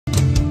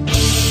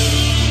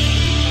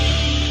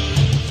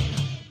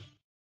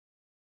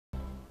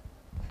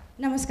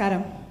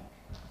Namaskaram.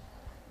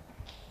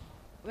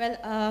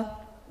 Well,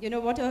 you know,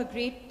 what a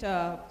great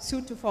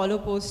suit to follow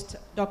post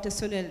Dr.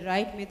 Sunil,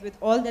 right? With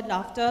all that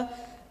laughter.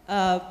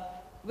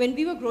 When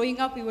we were growing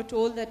up, we were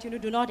told that, you know,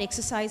 do not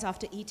exercise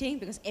after eating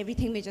because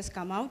everything may just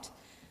come out.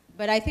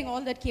 But I think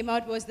all that came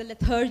out was the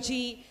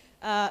lethargy,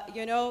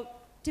 you know.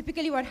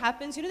 Typically what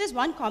happens, you know, there's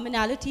one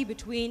commonality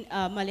between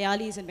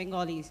Malayalis and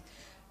Bengalis.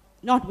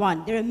 Not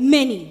one, there are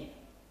many.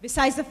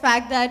 Besides the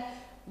fact that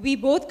we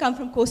both come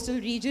from coastal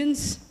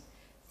regions,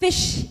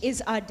 fish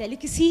is our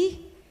delicacy,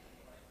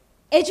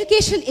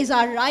 education is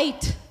our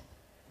right,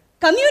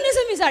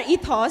 communism is our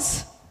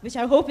ethos, which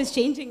I hope is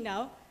changing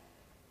now.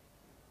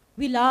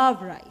 We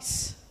love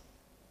rice.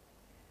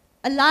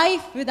 A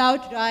life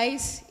without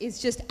rice is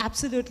just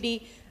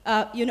absolutely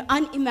you know,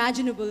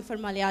 unimaginable for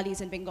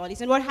Malayalis and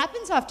Bengalis. And what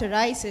happens after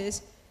rice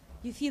is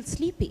you feel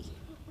sleepy.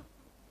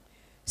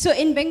 So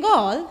in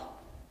Bengal,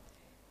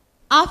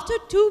 after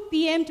 2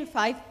 p.m. to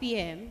 5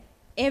 p.m.,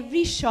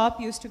 every shop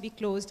used to be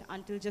closed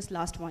until just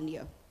last 1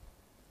 year.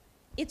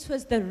 It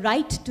was the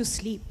right to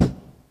sleep,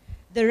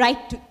 the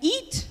right to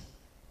eat,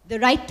 the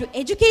right to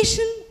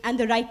education, and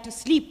the right to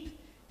sleep.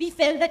 We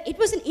felt that it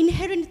was an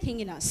inherent thing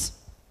in us.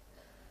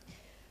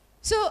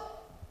 So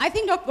I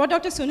think what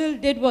Dr. Sunil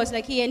did was,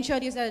 like, he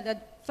ensured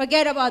that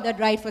forget about that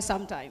right for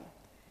some time.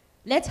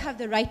 Let's have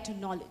the right to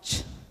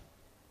knowledge,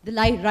 the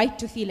right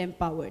to feel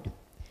empowered.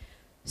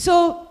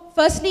 So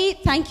firstly,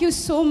 thank you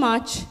so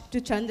much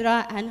to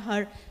Chandra and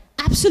her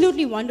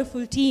absolutely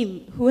wonderful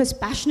team who has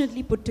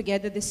passionately put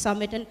together this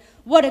summit, and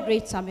what a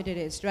great summit it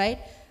is, right?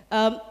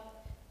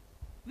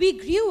 We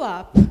grew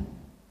up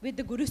with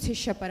the Guru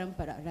Shishya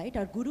Parampara, right?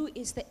 Our Guru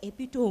is the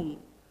epitome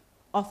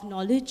of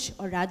knowledge,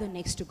 or rather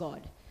next to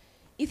God.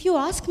 If you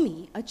ask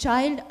me, a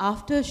child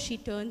after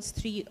he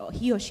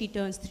or she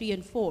turns 3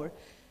 and 4,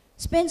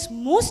 spends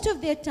most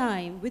of their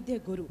time with their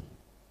Guru,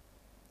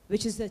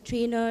 which is the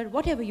trainer,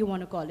 whatever you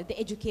want to call it, the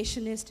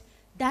educationist,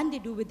 than they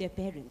do with their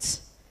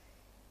parents.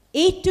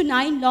 8 to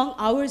 9 long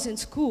hours in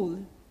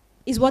school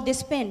is what they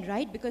spend,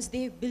 right? Because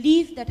they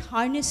believe that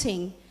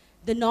harnessing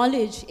the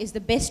knowledge is the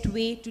best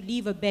way to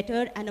live a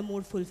better and a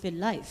more fulfilled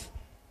life.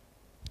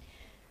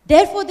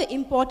 Therefore, the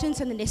importance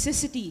and the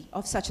necessity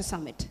of such a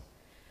summit.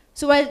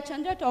 So while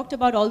Chandra talked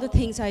about all the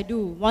things I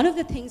do, one of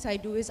the things I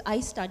do is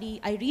I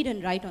read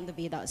and write on the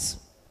Vedas.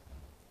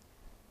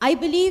 I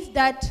believe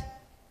that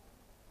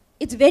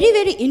it's very,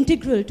 very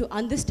integral to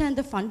understand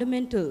the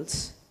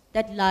fundamentals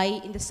that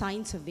lie in the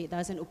science of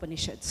Vedas and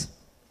Upanishads.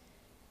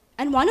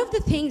 And one of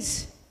the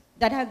things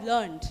that I've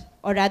learned,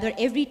 or rather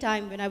every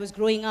time when I was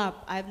growing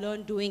up, I've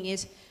learned doing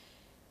is,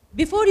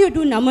 before you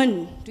do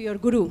naman to your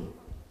Guru,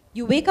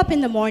 you wake up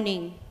in the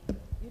morning,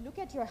 you look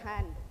at your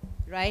hand,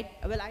 right?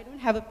 Well, I don't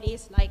have a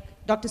place like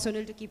Dr.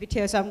 Sunil to keep it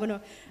here, so I'm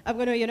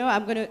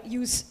gonna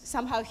use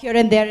somehow here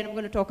and there, and I'm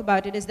gonna talk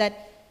about it, is that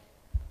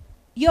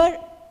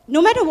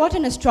no matter what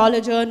an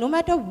astrologer, no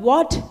matter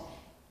what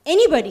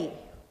anybody,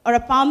 or a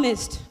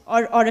palmist,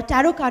 or a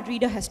tarot card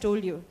reader has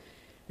told you,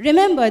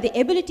 remember, the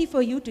ability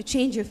for you to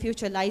change your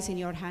future lies in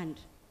your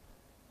hand.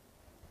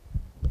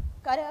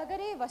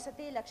 Karagare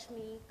vasate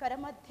Lakshmi,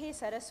 karamadhe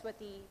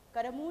Saraswati,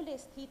 karamule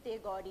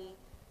sthite Gauri,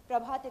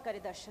 prabhate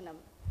kare darshanam.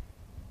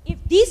 If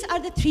these are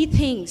the 3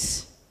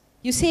 things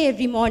you say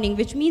every morning,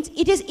 which means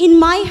it is in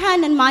my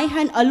hand and my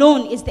hand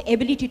alone is the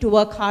ability to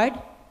work hard,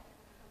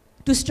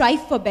 to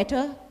strive for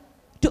better,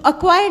 to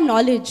acquire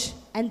knowledge,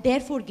 and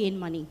therefore gain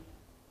money.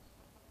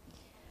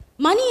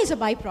 Money is a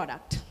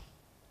byproduct,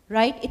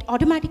 right? It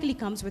automatically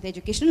comes with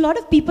education. A lot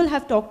of people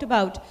have talked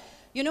about,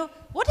 you know,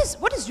 what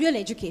is real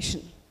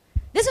education?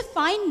 There's a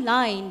fine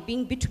line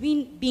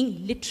between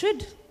being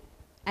literate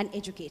and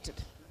educated.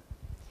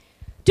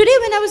 Today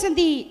when I was in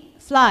the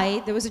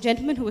fly, there was a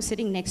gentleman who was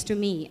sitting next to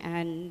me,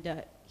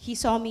 and he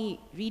saw me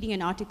reading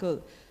an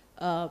article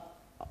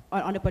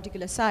on a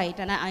particular site,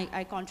 and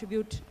I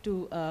contribute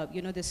to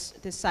you know, this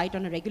site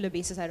on a regular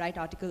basis. I write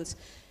articles.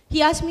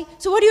 He asked me,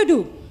 so what do you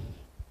do?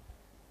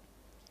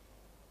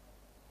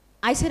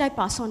 I said, I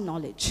pass on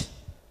knowledge.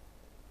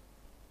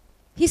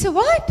 He said,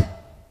 what?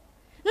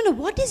 No,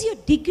 what is your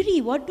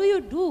degree? What do you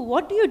do?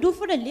 What do you do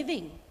for a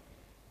living?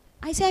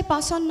 I said, I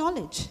pass on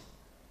knowledge.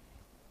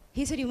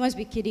 He said, you must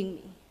be kidding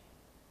me.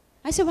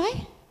 I said,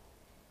 why?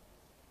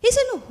 He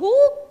said, no,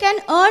 who can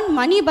earn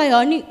money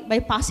by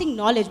passing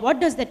knowledge? What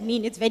does that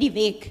mean? It's very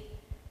vague.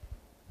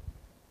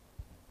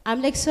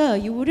 I'm like, sir,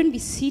 you wouldn't be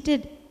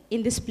seated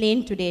in this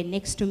plane today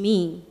next to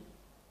me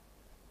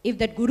if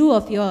that Guru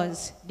of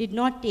yours did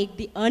not take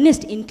the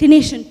earnest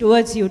inclination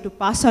towards you to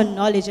pass on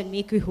knowledge and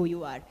make you who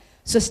you are.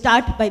 So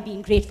start by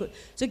being grateful.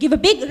 So give a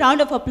big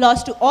round of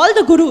applause to all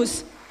the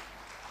Gurus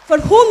for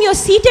whom you're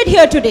seated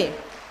here today.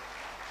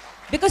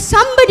 Because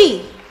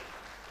somebody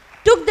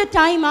took the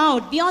time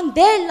out beyond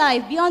their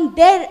life, beyond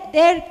their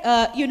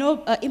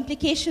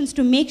implications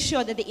to make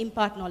sure that they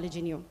impart knowledge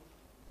in you.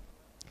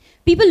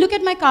 People look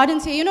at my card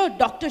and say, you know,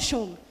 Dr.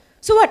 Shom.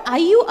 So what, are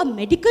you a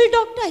medical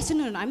doctor? I said,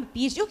 no, I'm a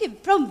PhD. Okay,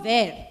 from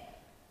where?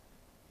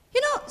 You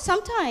know,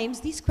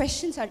 sometimes these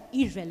questions are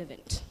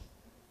irrelevant.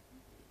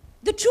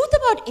 The truth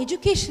about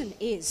education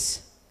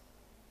is,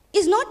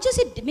 is not just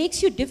it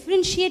makes you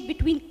differentiate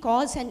between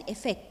cause and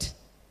effect,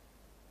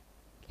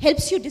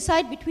 helps you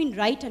decide between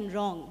right and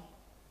wrong.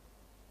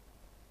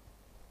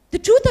 The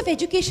truth of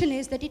education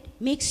is that it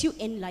makes you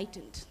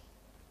enlightened.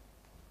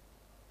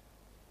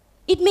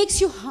 It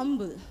makes you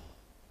humble.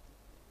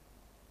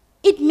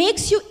 It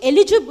makes you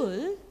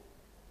eligible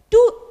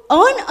to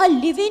earn a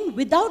living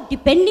without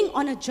depending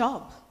on a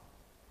job.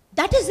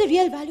 That is the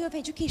real value of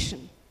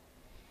education.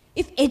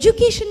 If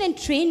education and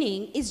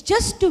training is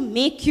just to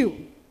make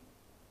you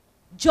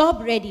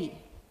job ready,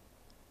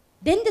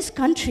 then this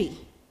country,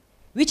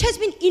 which has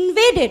been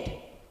invaded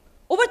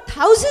over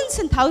thousands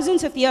and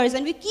thousands of years,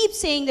 and we keep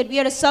saying that we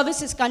are a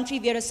services country,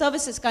 we are a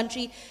services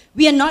country,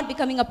 we are not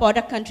becoming a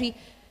product country,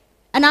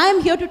 and I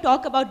am here to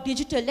talk about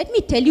digital. Let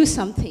me tell you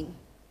something.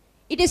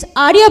 It is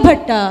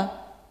Aryabhatta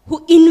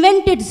who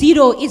invented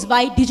zero is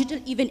why digital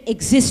even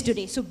exists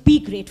today, so be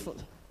grateful.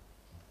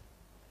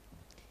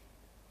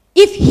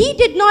 If he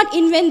did not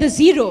invent the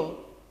zero,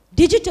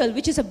 digital,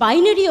 which is a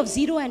binary of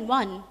 0 and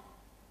 1,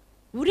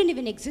 wouldn't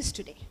even exist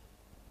today.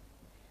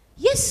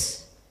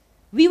 Yes,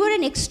 we were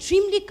an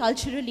extremely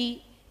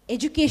culturally,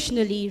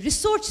 educationally,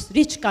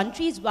 resource-rich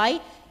country, is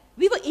why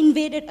we were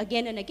invaded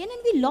again and again, and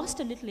we lost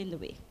a little in the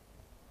way.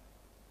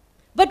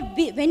 But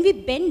when we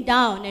bend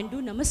down and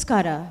do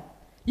namaskara,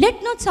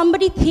 let not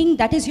somebody think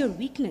that is your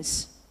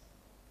weakness.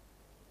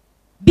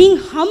 Being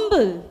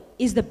humble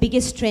is the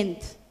biggest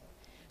strength.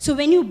 So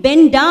when you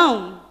bend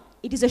down,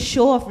 it is a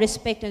show of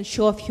respect and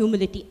show of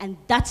humility, and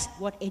that's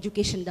what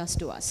education does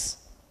to us.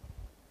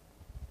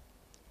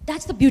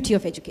 That's the beauty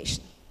of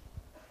education.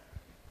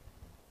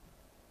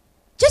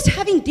 Just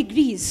having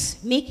degrees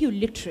make you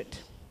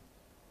literate.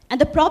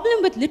 And the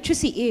problem with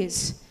literacy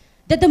is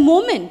that the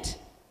moment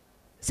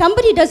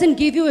somebody doesn't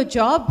give you a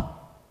job,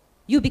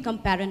 you become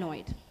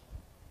paranoid.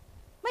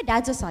 My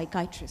dad's a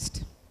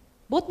psychiatrist.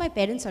 Both my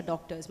parents are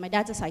doctors. My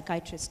dad's a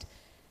psychiatrist.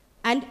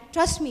 And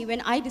trust me,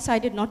 when I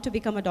decided not to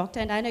become a doctor,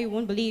 and I know you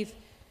won't believe,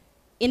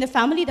 in the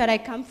family that I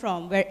come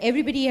from, where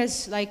everybody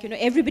has,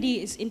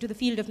 everybody is into the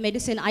field of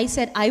medicine, I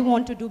said I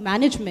want to do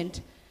management,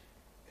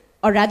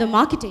 or rather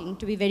marketing,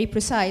 to be very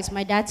precise.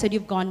 My dad said,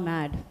 you've gone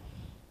mad.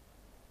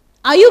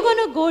 Are you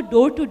going to go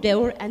door to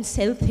door and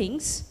sell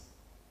things?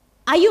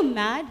 Are you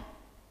mad?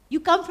 You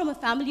come from a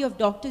family of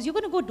doctors, you're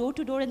going to go door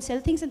to door and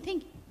sell things and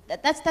think.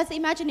 That's the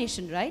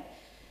imagination, right?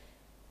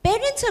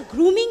 Parents are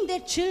grooming their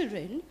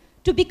children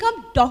to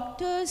become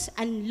doctors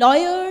and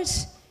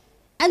lawyers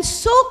and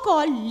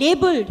so-called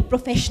labeled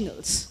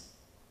professionals.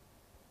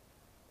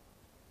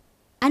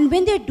 And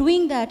when they're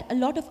doing that, a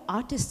lot of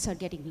artists are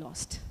getting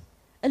lost.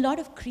 A lot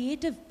of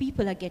creative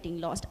people are getting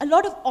lost. A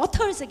lot of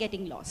authors are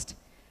getting lost.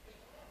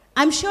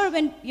 I'm sure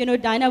when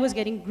Dinah was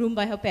getting groomed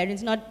by her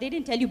parents, they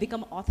didn't tell you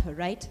become author,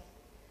 right?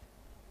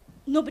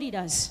 Nobody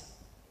does.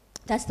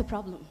 That's the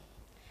problem.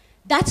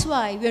 That's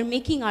why we're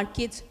making our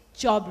kids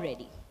job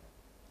ready.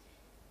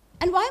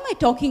 And why am I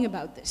talking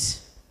about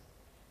this?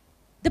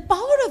 The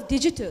power of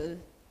digital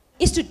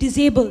is to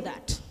disable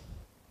that.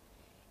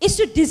 It's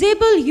to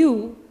disable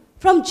you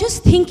from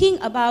just thinking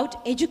about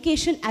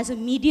education as a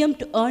medium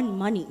to earn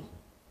money.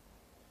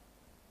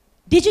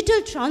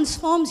 Digital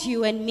transforms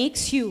you and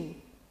makes you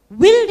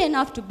willed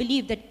enough to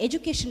believe that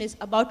education is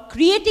about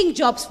creating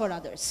jobs for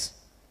others.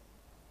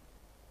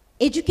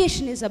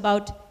 Education is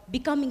about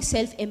becoming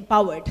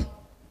self-empowered.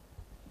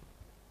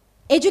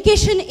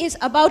 Education is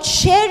about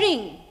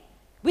sharing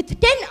with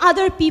 10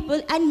 other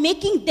people and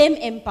making them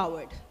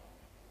empowered.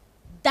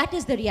 That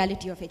is the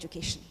reality of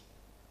education.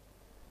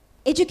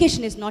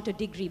 Education is not a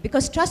degree,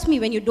 because trust me,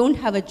 when you don't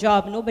have a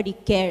job, nobody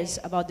cares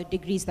about the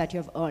degrees that you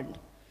have earned.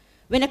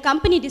 When a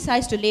company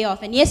decides to lay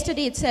off, and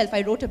yesterday itself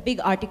I wrote a big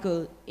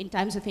article in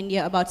Times of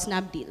India about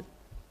Snapdeal.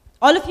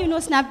 All of you know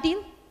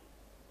Snapdeal?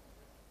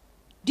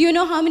 Do you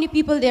know how many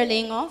people they're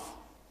laying off?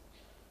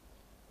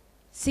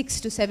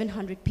 600 to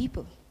 700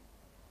 people.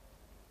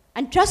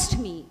 And trust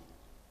me,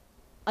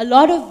 a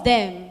lot of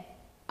them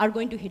are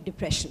going to hit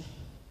depression.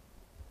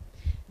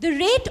 The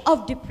rate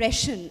of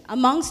depression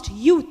amongst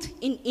youth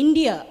in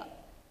India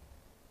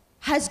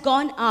has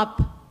gone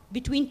up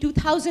between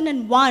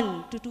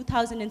 2001 to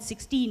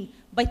 2016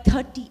 by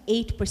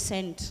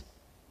 38%.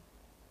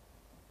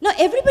 Now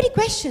everybody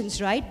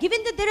questions, right?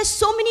 Given that there are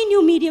so many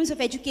new mediums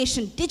of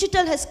education,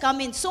 digital has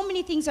come in, so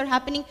many things are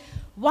happening,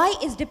 why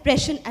is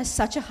depression at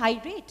such a high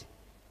rate?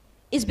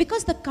 It's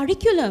because the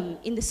curriculum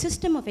in the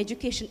system of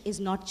education is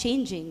not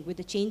changing with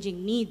the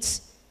changing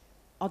needs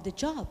of the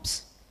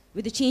jobs,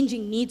 with the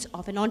changing needs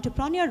of an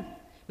entrepreneur,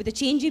 with the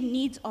changing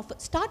needs of a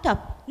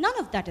startup. None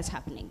of that is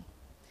happening.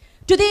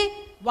 Today,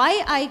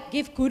 why I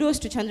give kudos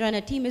to Chandra and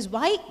her team is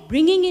why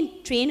bringing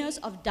in trainers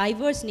of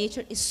diverse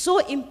nature is so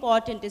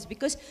important, is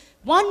because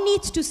one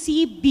needs to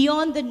see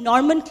beyond the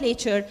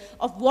nomenclature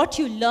of what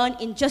you learn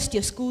in just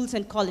your schools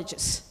and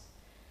colleges.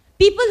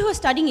 People who are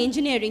studying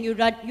engineering,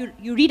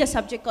 you read a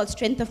subject called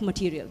strength of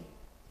material.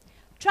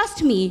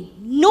 Trust me,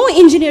 no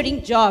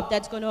engineering job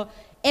that's going to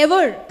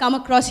ever come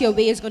across your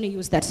way is going to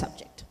use that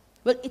subject.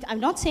 Well, I'm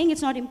not saying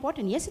it's not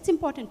important. Yes, it's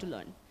important to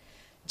learn.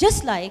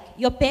 Just like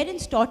your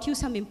parents taught you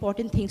some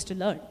important things to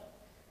learn.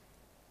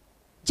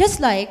 Just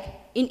like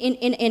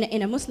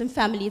in a Muslim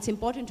family, it's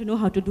important to know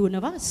how to do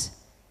namaz.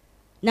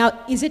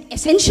 Now, is it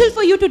essential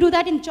for you to do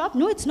that in job?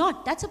 No, it's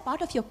not. That's a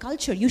part of your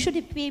culture. You should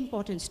pay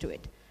importance to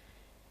it.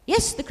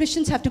 Yes, the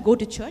Christians have to go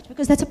to church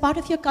because that's a part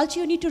of your culture.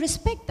 You need to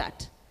respect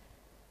that.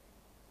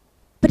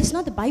 But it's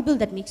not the Bible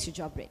that makes you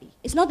job ready.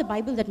 It's not the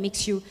Bible that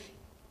makes you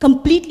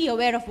completely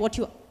aware of what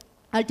you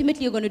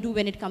ultimately are going to do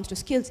when it comes to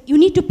skills. You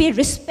need to pay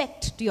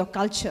respect to your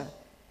culture.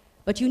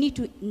 But you need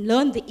to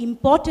learn the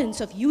importance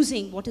of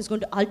using what is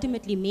going to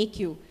ultimately make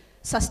you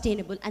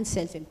sustainable and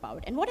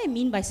self-empowered. And what I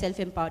mean by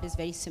self-empowered is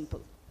very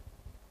simple.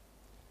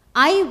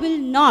 I will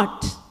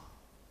not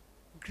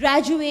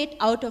graduate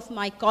out of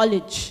my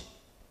college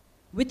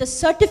with a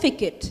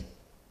certificate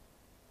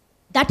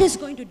that is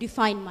going to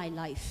define my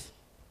life.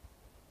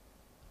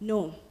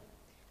 No,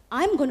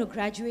 I'm going to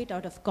graduate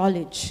out of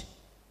college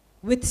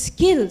with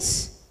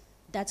skills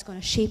that's going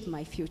to shape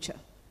my future.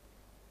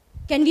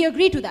 Can we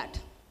agree to that?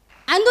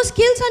 And those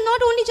skills are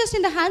not only just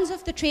in the hands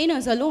of the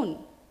trainers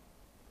alone.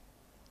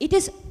 It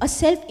is a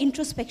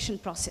self-introspection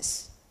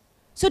process.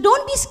 So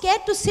don't be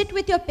scared to sit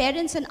with your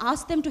parents and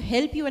ask them to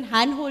help you and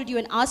handhold you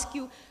and ask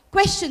you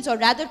questions, or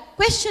rather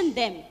question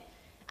them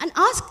and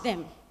ask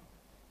them,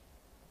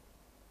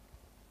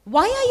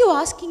 why are you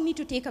asking me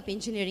to take up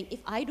engineering if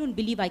I don't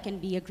believe I can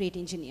be a great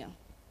engineer?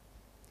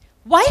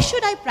 Why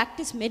should I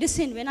practice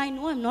medicine when I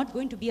know I'm not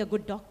going to be a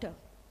good doctor?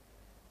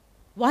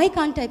 Why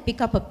can't I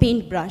pick up a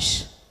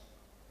paintbrush,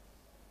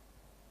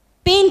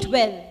 paint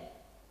well,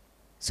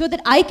 so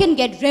that I can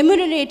get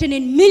remunerated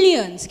in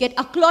millions, get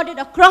applauded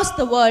across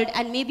the world,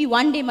 and maybe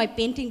one day my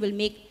painting will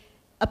make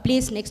a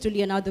place next to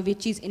Leonardo da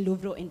Vinci's in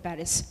Louvre in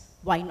Paris?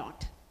 Why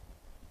not?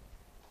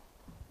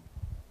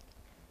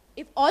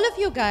 If all of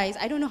you guys,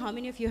 I don't know how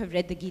many of you have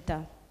read the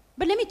Gita,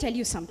 but let me tell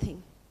you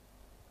something.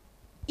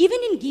 Even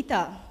in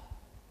Gita,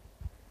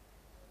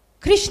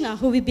 Krishna,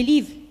 who we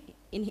believe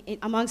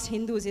amongst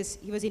Hindus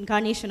he was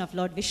incarnation of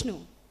Lord Vishnu,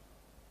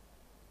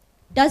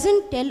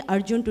 doesn't tell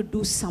Arjun to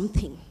do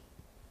something.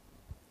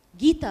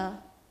 Gita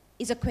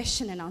is a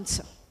question and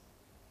answer.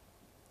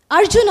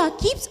 Arjuna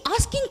keeps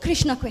asking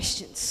Krishna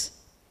questions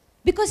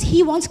because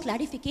he wants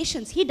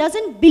clarifications. He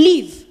doesn't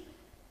believe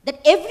that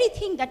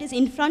everything that is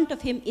in front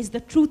of him is the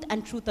truth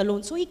and truth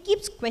alone. So he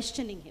keeps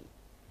questioning him.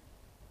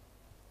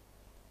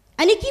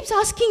 And he keeps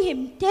asking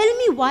him, tell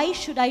me why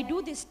should I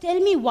do this? Tell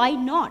me why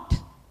not?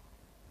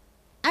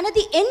 And at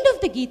the end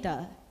of the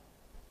Gita,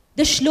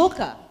 the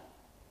shloka,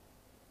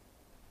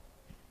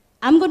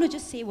 I'm going to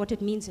just say what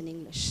it means in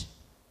English.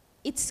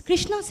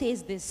 Krishna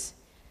says this,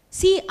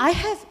 see, I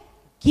have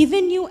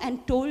given you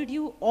and told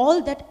you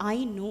all that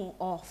I know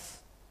of.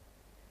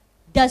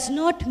 Does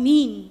not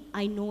mean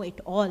I know it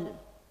all.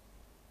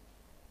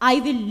 I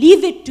will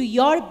leave it to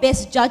your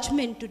best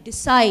judgment to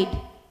decide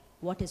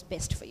what is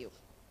best for you.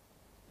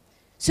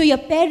 So your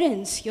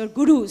parents, your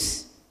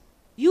gurus,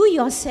 you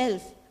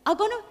yourself are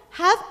going to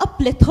have a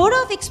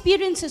plethora of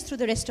experiences through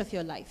the rest of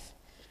your life.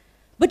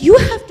 But you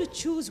have to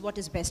choose what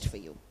is best for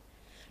you.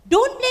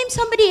 Don't blame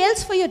somebody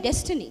else for your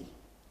destiny.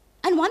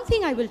 And one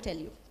thing I will tell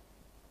you.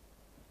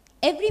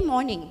 Every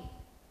morning,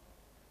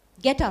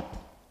 get up,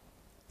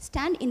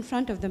 stand in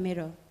front of the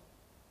mirror,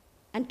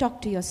 and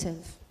talk to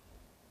yourself.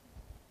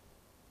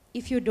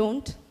 If you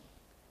don't,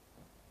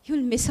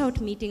 you'll miss out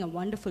meeting a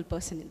wonderful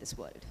person in this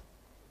world.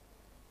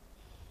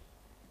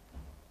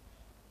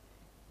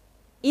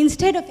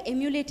 Instead of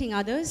emulating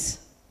others,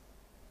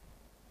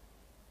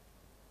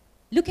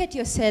 look at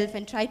yourself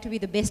and try to be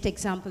the best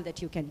example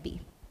that you can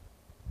be.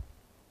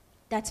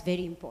 That's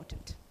very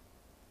important.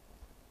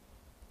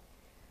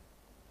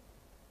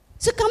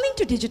 So coming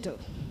to digital,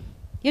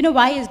 you know,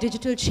 why is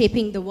digital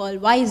shaping the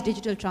world? Why is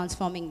digital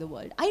transforming the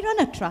world? I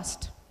run a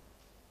trust.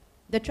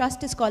 The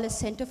trust is called a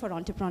Center for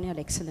Entrepreneurial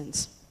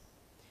Excellence.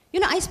 You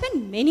know, I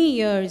spent many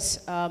years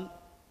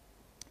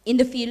in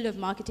the field of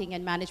marketing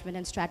and management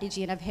and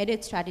strategy, and I've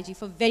headed strategy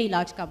for very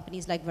large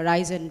companies like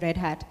Verizon and Red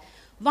Hat.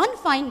 One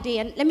fine day,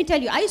 and let me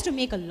tell you, I used to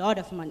make a lot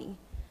of money.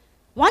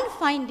 One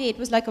fine day, it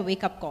was like a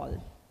wake-up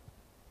call.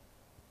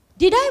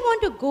 Did I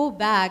want to go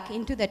back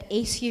into that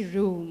AC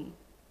room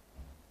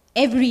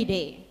every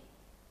day,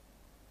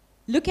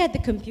 look at the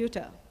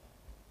computer,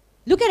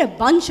 look at a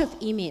bunch of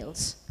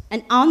emails,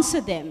 and answer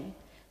them,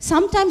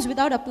 sometimes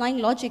without applying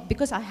logic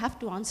because I have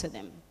to answer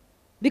them?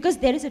 Because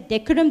there is a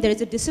decorum, there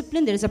is a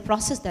discipline, there is a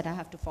process that I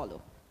have to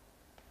follow.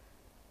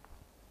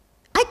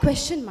 I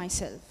questioned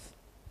myself.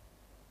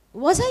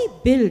 Was I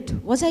built,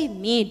 was I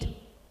made,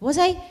 was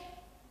I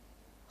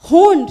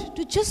honed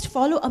to just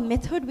follow a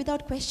method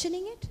without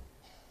questioning it?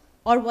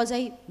 Or was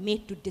I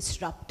made to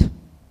disrupt?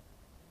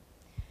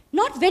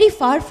 Not very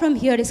far from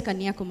here is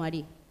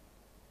Kanyakumari.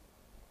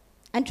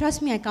 And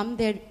trust me, I come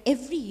there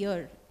every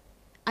year.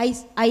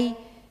 I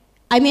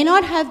may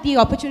not have the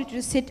opportunity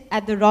to sit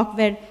at the rock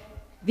where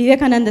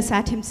Vivekananda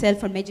sat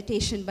himself for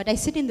meditation, but I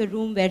sit in the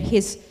room where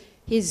his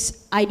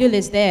idol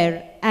is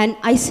there, and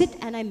I sit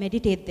and I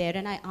meditate there,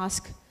 and I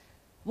ask,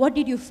 what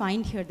did you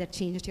find here that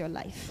changed your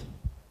life?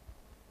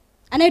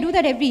 And I do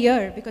that every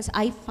year because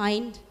I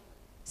find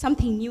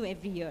something new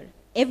every year.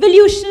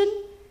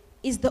 Evolution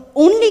is the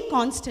only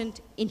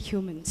constant in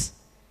humans.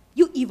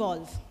 You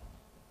evolve.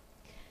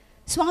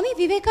 Swami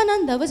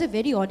Vivekananda was a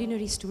very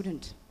ordinary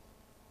student.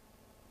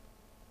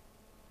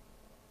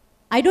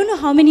 I don't know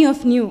how many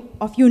of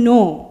you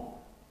know,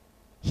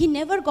 he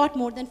never got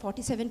more than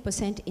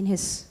 47% in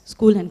his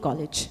school and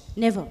college.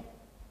 Never.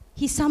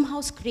 He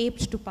somehow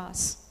scraped to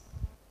pass.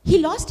 He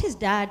lost his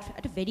dad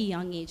at a very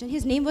young age, and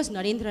his name was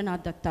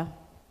Narendranath Datta.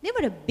 They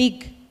were a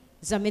big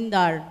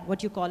zamindar,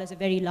 what you call as a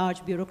very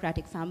large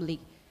bureaucratic family.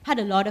 Had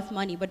a lot of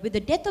money, but with the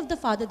death of the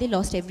father, they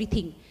lost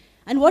everything.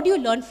 And what do you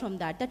learn from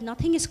that? That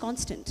nothing is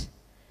constant.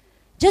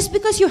 Just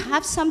because you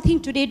have something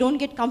today, don't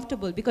get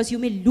comfortable, because you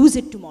may lose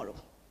it tomorrow.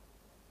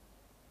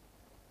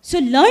 So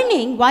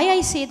learning, why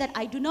I say that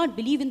I do not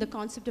believe in the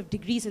concept of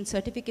degrees and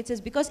certificates is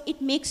because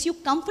it makes you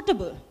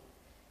comfortable.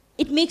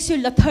 It makes you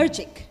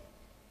lethargic.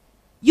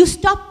 You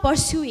stop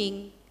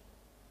pursuing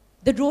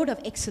the road of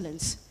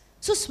excellence.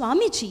 So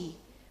Swamiji,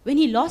 when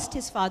he lost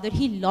his father,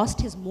 he lost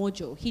his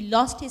mojo. He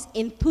lost his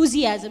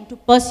enthusiasm to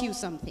pursue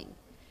something.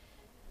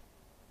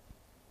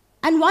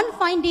 And one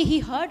fine day,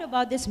 he heard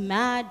about this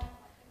mad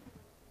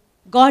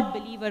God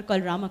believer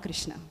called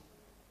Ramakrishna.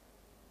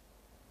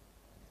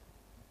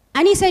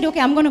 And he said, okay,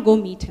 I'm going to go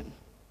meet him.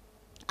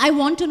 I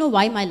want to know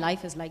why my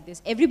life is like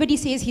this. Everybody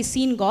says he's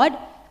seen God.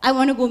 I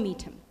want to go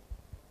meet him.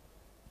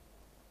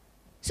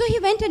 So he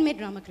went and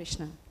met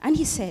Ramakrishna. And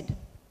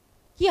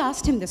he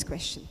asked him this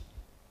question.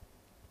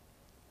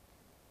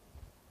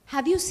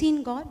 Have you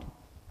seen God?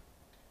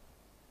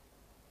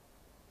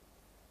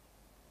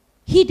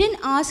 He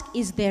didn't ask,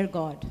 is there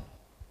God?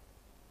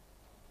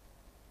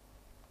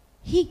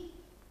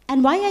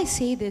 And why I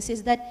say this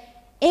is that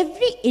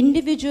every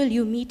individual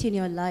you meet in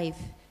your life,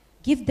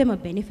 give them a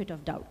benefit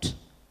of doubt.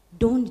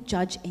 Don't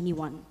judge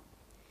anyone.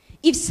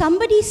 If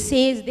somebody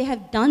says they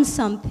have done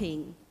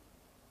something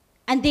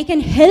and they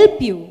can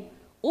help you,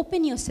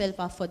 open yourself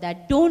up for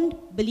that.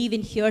 Don't believe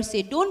in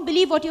hearsay. Don't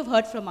believe what you've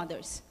heard from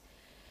others.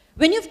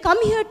 When you've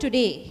come here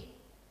today,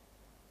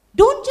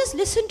 don't just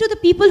listen to the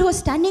people who are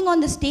standing on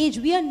the stage.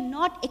 We are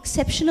not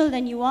exceptional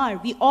than you are.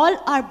 We all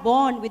are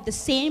born with the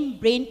same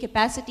brain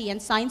capacity,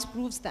 and science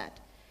proves that.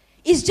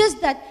 It's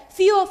just that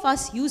few of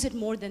us use it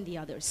more than the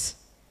others,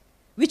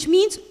 which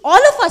means all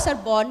of us are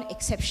born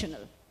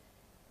exceptional.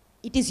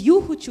 It is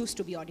you who choose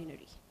to be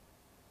ordinary.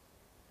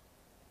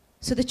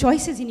 So the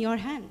choice is in your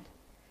hand.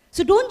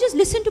 So don't just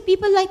listen to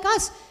people like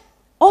us.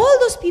 All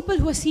those people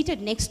who are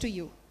seated next to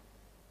you,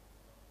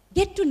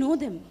 get to know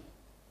them.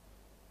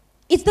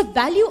 It's the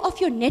value of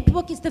your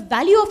network, it's the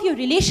value of your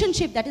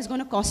relationship that is going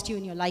to cost you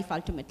in your life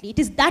ultimately. It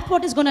is that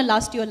what is going to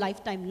last you a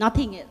lifetime,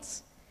 nothing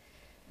else.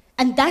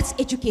 And that's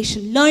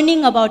education,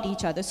 learning about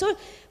each other. So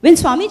when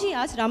Swamiji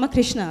asked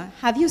Ramakrishna,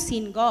 have you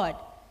seen God?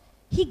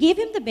 He gave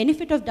him the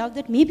benefit of doubt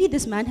that maybe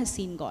this man has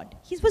seen God.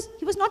 He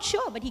was not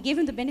sure, but he gave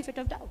him the benefit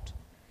of doubt.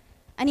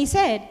 And he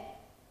said,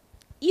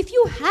 if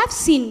you have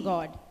seen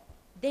God,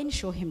 then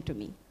show him to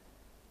me.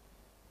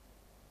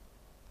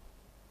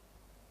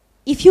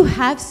 If you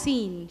have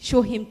seen,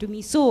 show him to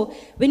me. So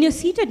when you're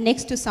seated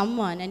next to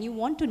someone and you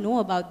want to know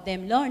about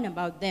them, learn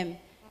about them,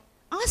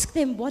 ask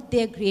them what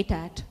they're great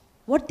at,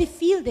 what they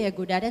feel they're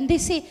good at. And they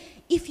say,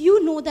 if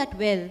you know that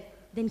well,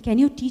 then can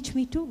you teach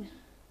me too?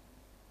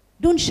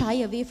 Don't shy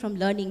away from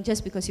learning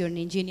just because you're an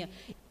engineer.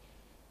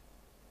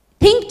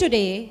 Think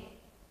today,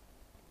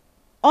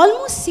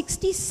 almost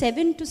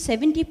 67 to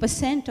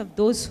 70% of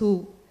those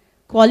who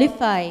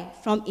qualify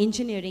from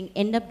engineering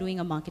end up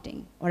doing a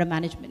marketing or a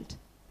management.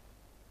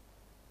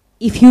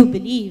 If you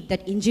believe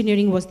that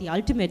engineering was the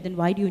ultimate, then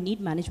why do you need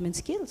management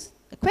skills?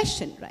 The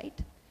question, right?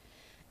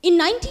 In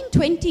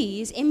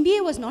 1920s,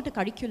 MBA was not a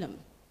curriculum.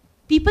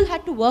 People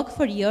had to work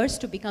for years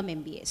to become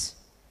MBAs.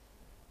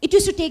 It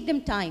used to take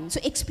them time.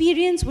 So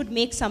experience would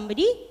make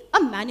somebody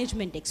a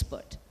management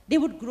expert. They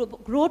would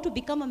grow to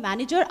become a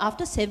manager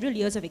after several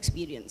years of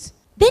experience.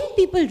 Then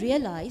people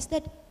realized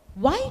that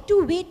why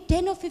to wait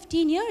 10 or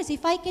 15 years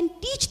if I can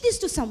teach this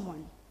to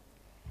someone?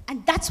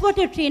 And that's what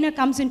a trainer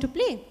comes into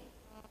play.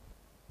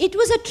 It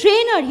was a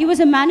trainer, he was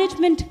a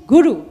management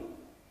guru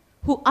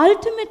who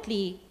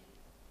ultimately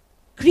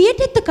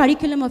created the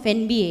curriculum of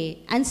MBA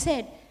and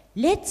said,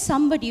 let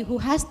somebody who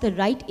has the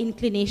right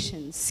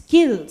inclinations,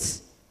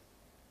 skills,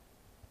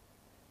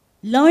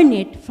 learn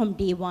it from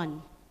day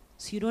one.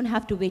 So you don't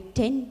have to wait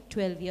 10,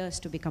 12 years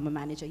to become a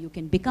manager. You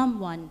can become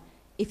one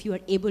if you are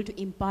able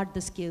to impart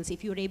the skills,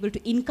 if you are able to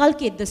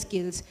inculcate the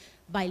skills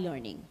by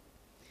learning.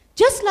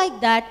 Just like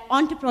that,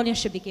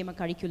 entrepreneurship became a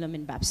curriculum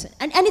in Babson.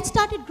 And it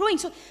started growing.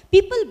 So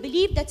people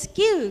believed that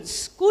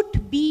skills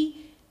could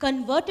be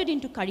converted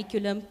into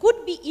curriculum,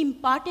 could be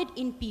imparted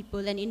in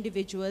people and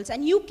individuals,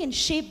 and you can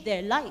shape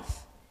their life.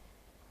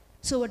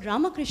 So what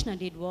Ramakrishna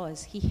did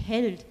was, he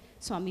held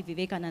Swami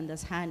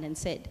Vivekananda's hand and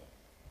said,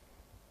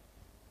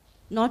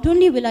 not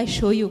only will I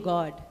show you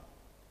God,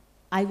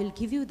 I will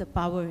give you the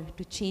power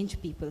to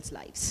change people's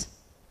lives.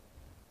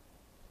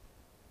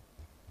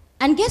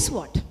 And guess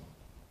what?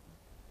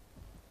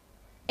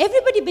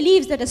 Everybody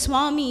believes that a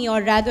Swami,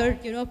 or rather,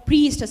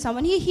 priest or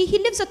someone, he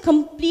lives a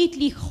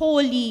completely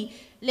holy,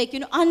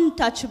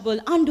 untouchable,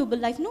 undoable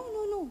life.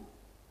 No.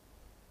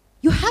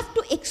 You have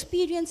to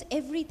experience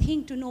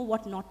everything to know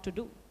what not to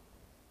do.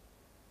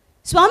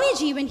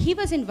 Swamiji, when he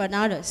was in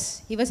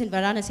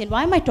Varanasi, and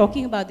why am I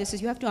talking about this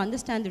is you have to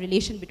understand the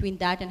relation between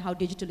that and how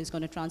digital is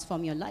going to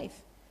transform your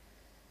life.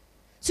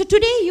 So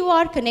today you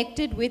are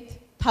connected with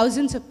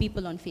thousands of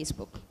people on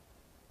Facebook.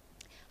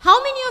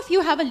 How many of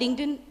you have a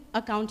LinkedIn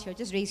account here?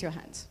 Just raise your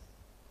hands.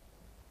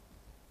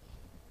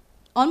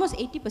 Almost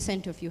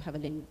 80% of you have a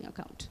LinkedIn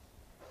account.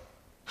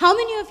 How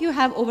many of you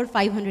have over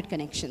 500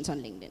 connections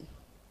on LinkedIn?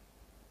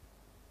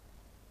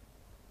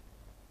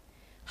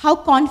 How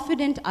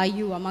confident are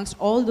you amongst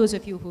all those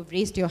of you who have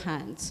raised your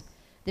hands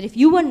that if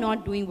you were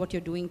not doing what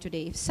you're doing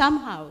today, if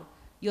somehow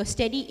your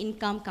steady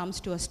income comes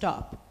to a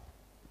stop,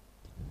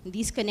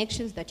 these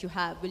connections that you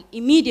have will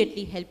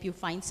immediately help you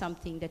find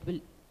something that will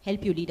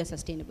help you lead a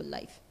sustainable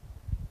life?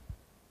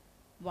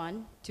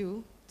 1,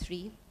 2,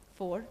 3,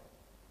 4,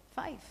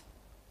 5.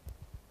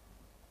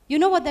 You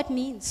know what that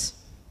means?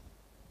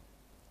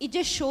 It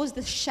just shows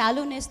the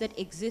shallowness that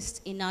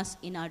exists in us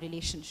in our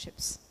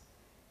relationships.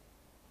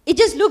 It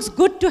just looks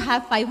good to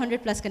have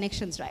 500 plus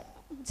connections, right?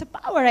 It's a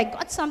power, I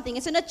got something.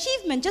 It's an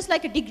achievement, just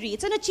like a degree.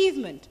 It's an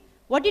achievement.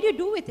 What did you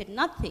do with it?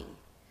 Nothing.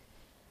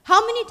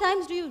 How many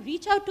times do you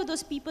reach out to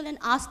those people and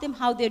ask them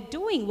how they're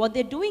doing, what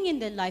they're doing in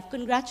their life,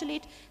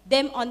 congratulate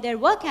them on their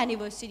work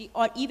anniversary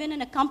or even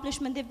an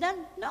accomplishment they've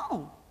done?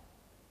 No.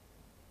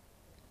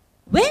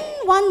 When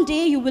one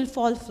day you will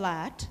fall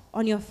flat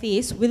on your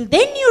face, will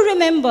then you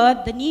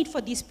remember the need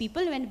for these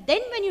people, and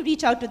then when you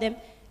reach out to them,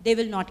 they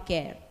will not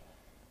care.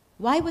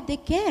 Why would they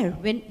care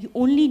when you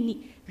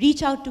only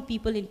reach out to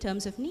people in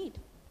terms of need?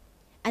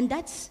 And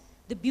that's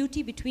the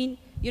beauty between,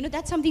 you know,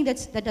 that's something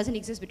that doesn't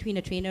exist between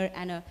a trainer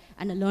and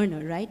a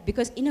learner, right?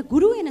 Because in a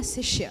guru and a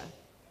sishya,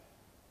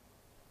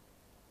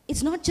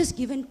 it's not just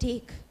give and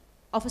take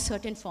of a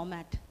certain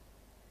format.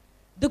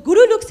 The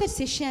guru looks at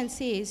sishya and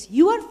says,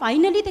 you are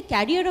finally the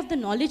carrier of the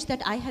knowledge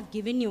that I have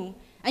given you,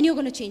 and you're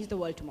going to change the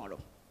world tomorrow.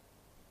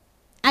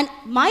 And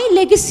my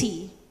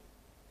legacy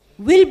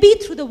will be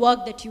through the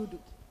work that you do.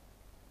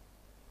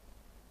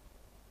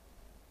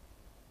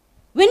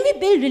 When we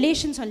build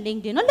relations on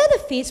LinkedIn or rather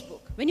Facebook,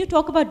 when you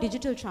talk about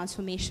digital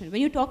transformation,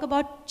 when you talk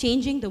about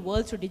changing the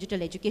world through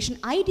digital education,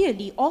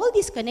 ideally, all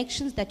these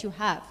connections that you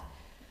have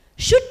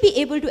should be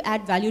able to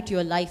add value to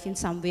your life in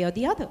some way or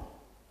the other.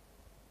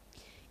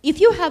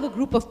 If you have a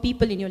group of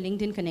people in your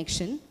LinkedIn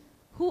connection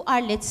who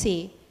are, let's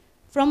say,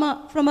 from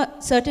a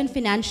certain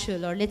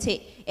financial or let's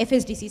say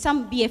FSDC,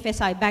 some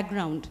BFSI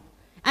background,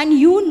 and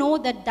you know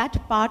that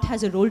that part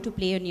has a role to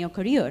play in your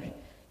career,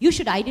 you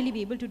should ideally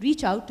be able to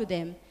reach out to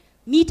them,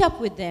 meet up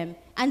with them,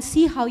 and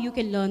see how you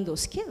can learn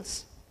those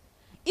skills.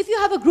 If you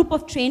have a group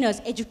of trainers,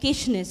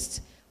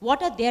 educationists,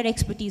 what are their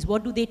expertise?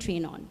 What do they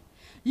train on?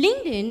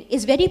 LinkedIn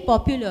is very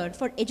popular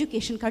for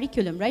education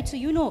curriculum, right? So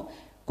you know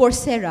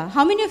Coursera.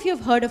 How many of you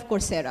have heard of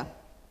Coursera?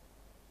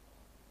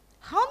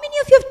 How many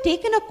of you have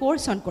taken a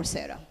course on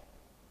Coursera?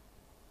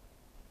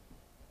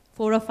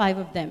 4 or 5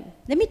 of them.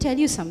 Let me tell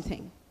you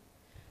something.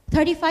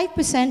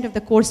 35% of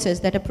the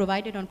courses that are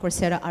provided on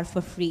Coursera are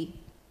for free.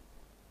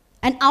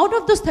 And out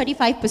of those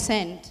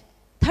 35%,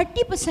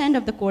 30%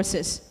 of the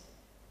courses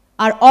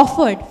are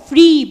offered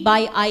free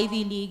by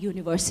Ivy League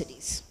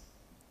universities.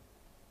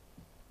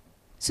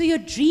 So your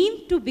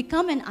dream to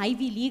become an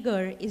Ivy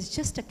Leaguer is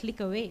just a click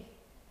away.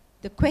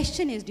 The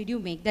question is, did you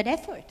make that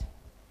effort?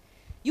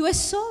 You were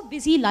so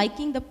busy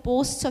liking the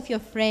posts of your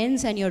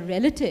friends and your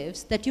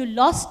relatives that you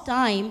lost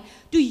time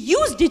to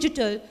use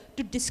digital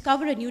to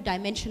discover a new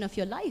dimension of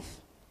your life.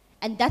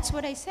 And that's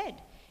what I said.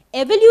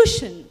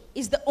 Evolution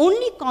is the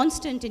only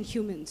constant in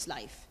humans'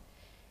 life.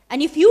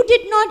 And if you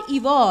did not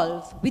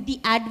evolve with the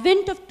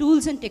advent of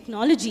tools and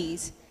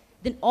technologies,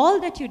 then all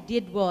that you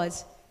did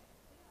was,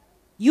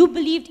 you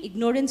believed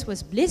ignorance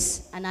was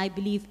bliss, and I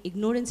believe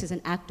ignorance is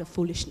an act of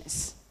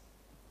foolishness.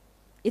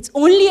 It's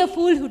only a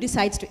fool who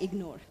decides to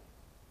ignore.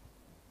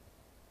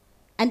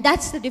 And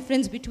that's the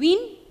difference between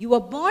you were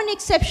born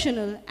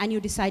exceptional and you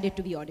decided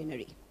to be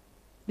ordinary.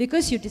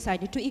 Because you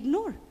decided to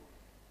ignore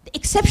the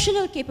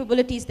exceptional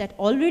capabilities that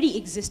already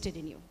existed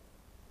in you.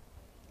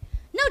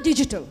 Now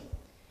digital.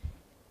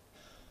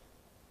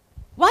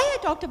 Why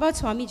I talked about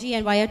Swamiji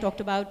and why I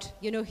talked about,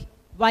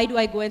 why do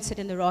I go and sit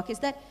in the rock is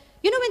that,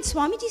 when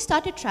Swamiji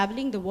started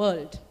traveling the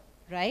world,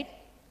 right?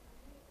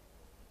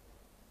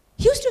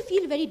 He used to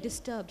feel very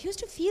disturbed. He used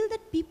to feel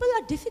that people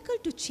are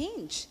difficult to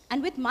change.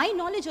 And with my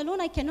knowledge alone,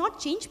 I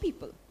cannot change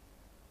people.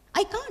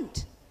 I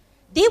can't.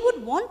 They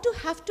would want to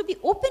have to be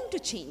open to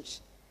change.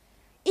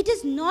 It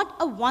is not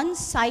a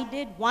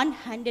one-sided,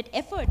 one-handed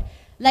effort.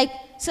 Like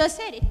Sir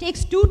said, it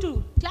takes 2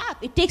 to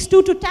clap. It takes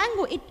 2 to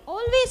tango. It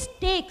always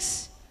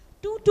takes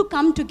 2 to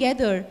come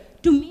together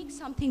to make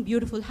something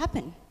beautiful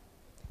happen.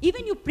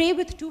 Even you pray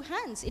with 2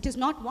 hands, it is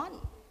not one.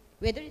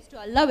 Whether it's to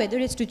Allah, whether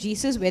it's to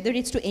Jesus, whether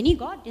it's to any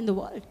God in the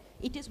world,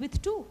 it is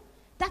with 2.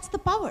 That's the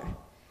power.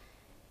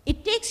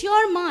 It takes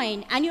your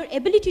mind and your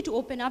ability to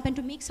open up and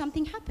to make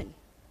something happen.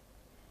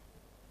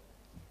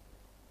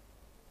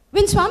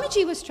 When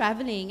Swamiji was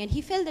traveling and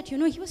he felt that,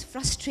 he was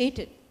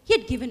frustrated. He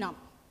had given up.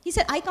 He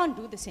said, I can't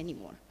do this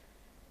anymore.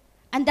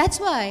 And that's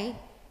why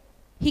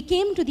he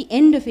came to the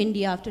end of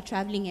India after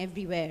traveling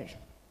everywhere.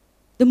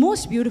 The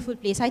most beautiful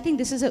place. I think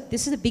this is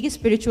the biggest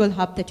spiritual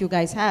hub that you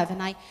guys have,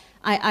 and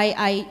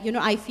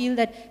I feel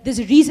that there's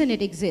a reason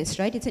it exists,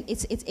 right?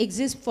 It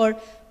exists for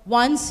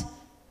one's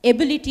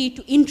ability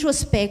to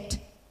introspect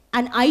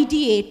and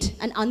ideate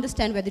and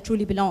understand where they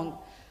truly belong.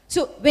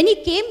 So when he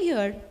came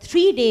here,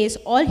 3 days,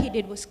 all he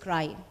did was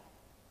cry.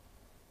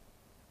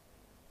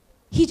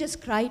 He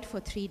just cried for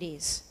 3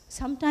 days.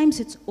 Sometimes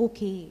it's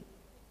okay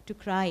to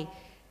cry.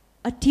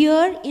 A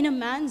tear in a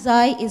man's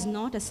eye is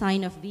not a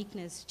sign of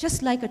weakness,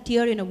 just like a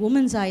tear in a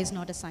woman's eye is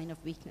not a sign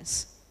of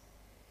weakness.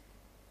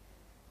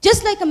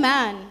 Just like a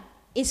man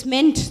is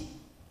meant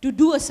to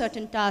do a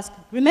certain task,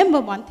 remember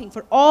one thing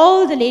for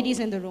all the ladies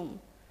in the room,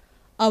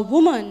 a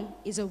woman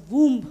is a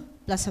womb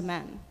plus a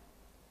man.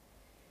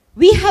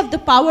 We have the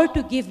power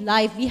to give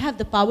life, we have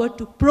the power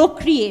to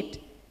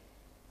procreate.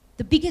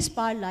 The biggest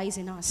power lies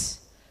in us.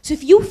 So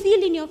if you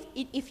feel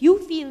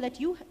that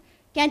you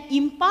can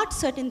impart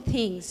certain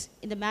things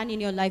in the man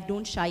in your life,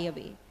 don't shy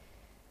away.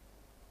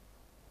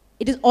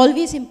 It is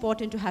always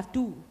important to have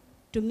two,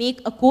 to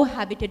make a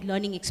cohabited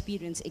learning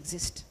experience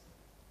exist.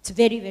 It's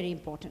very, very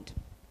important.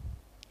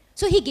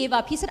 So he gave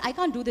up. He said, I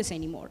can't do this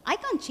anymore. I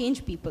can't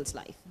change people's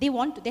life. They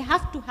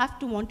have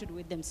to want to do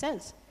it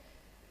themselves.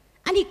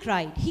 And he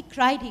cried,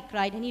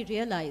 and he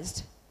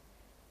realized,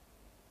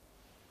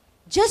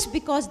 just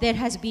because there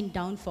has been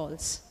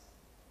downfalls,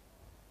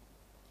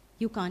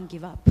 you can't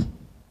give up.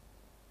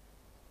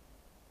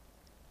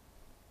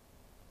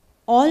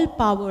 All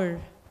power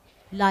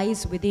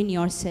lies within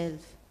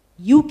yourself.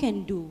 You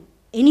can do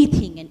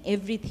anything and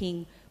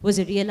everything, was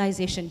a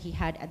realization he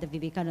had at the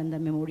Vivekananda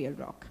Memorial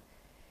Rock.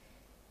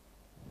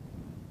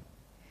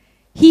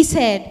 He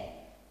said,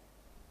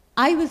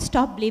 I will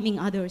stop blaming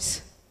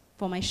others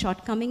for my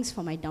shortcomings,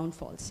 for my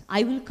downfalls.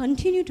 I will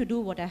continue to do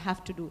what I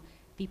have to do.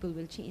 People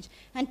will change.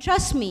 And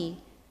trust me,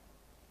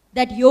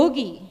 that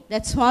yogi,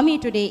 that Swami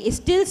today is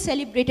still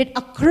celebrated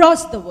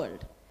across the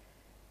world.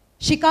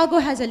 Chicago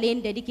has a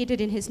lane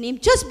dedicated in his name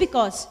just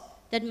because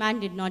that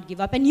man did not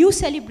give up. And you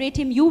celebrate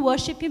him, you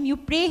worship him, you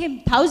pray him.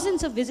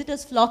 Thousands of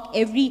visitors flock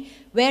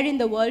everywhere in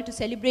the world to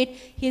celebrate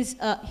his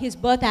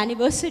birth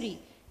anniversary.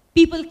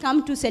 People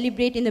come to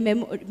celebrate in the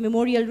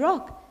Memorial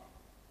Rock.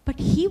 But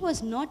he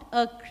was not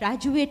a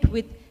graduate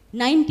with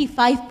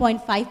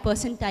 95.5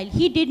 percentile.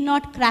 He did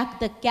not crack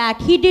the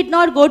CAT. He did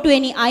not go to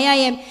any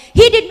IIM.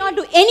 He did not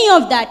do any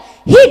of that.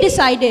 He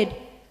decided,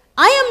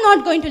 I am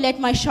not going to let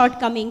my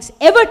shortcomings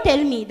ever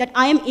tell me that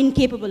I am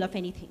incapable of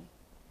anything.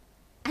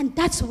 And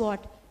that's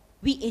what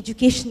we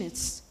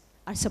educationists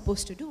are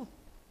supposed to do.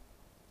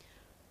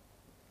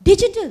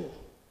 Digital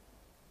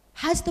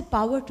has the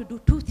power to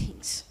do two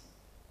things.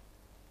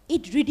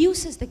 It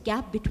reduces the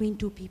gap between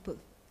two people.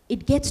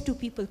 It gets two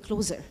people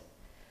closer.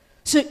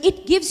 So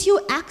it gives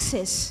you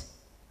access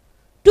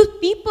to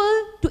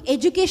people, to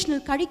educational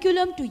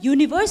curriculum, to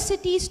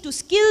universities, to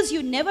skills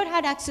you never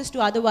had access to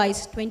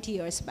otherwise 20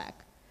 years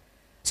back.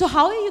 So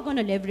how are you going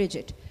to leverage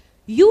it?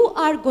 You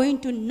are going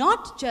to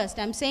not just,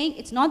 I'm saying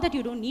it's not that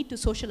you don't need to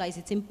socialize,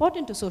 it's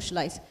important to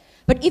socialize.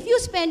 But if you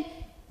spend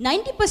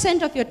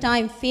 90% of your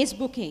time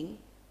Facebooking,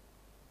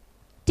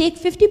 take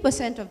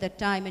 50% of that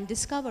time and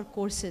discover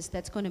courses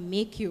that's going to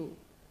make you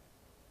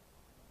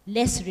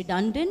less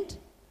redundant,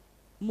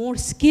 more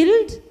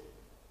skilled,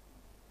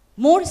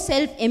 more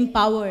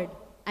self-empowered,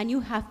 and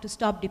you have to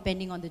stop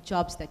depending on the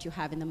jobs that you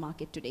have in the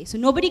market today. So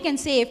nobody can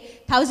say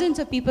if thousands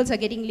of people are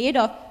getting laid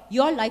off,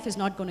 your life is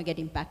not going to get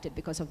impacted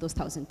because of those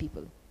 1,000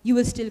 people. You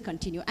will still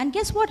continue. And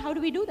guess what? How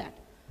do we do that?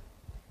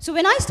 So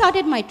when I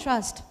started my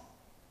trust,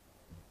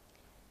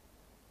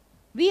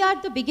 we are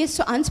the biggest,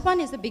 so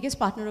Unspun is the biggest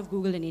partner of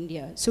Google in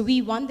India. So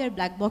we won their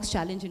Black Box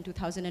Challenge in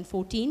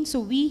 2014. So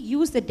we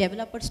use the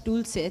developers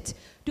tool sets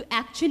to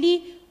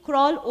actually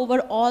crawl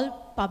over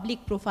all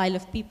public profile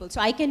of people.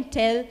 So I can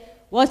tell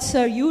what,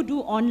 sir, you do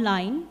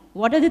online,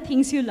 what are the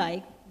things you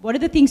like, what are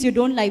the things you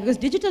don't like, because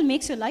digital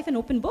makes your life an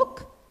open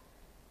book.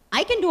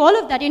 I can do all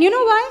of that, and you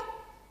know why?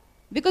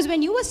 Because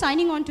when you were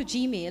signing on to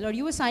Gmail or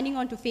you were signing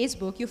on to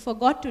Facebook, you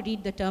forgot to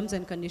read the terms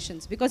and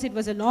conditions because it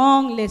was a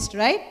long list,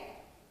 right?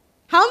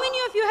 How many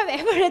of you have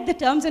ever read the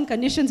terms and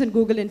conditions in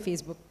Google and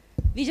Facebook?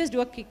 We just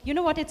do a click. You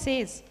know what it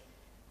says?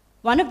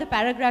 One of the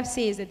paragraphs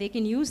says that they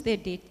can use their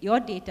your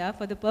data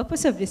for the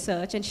purpose of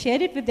research and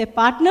share it with their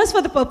partners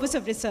for the purpose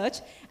of research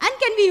and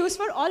can be used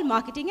for all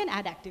marketing and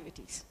ad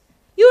activities.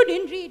 You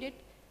didn't read it.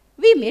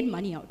 We made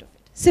money out of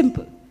it.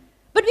 Simple.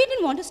 But we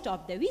didn't want to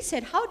stop there. We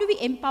said, how do we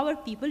empower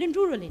people in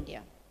rural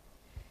India?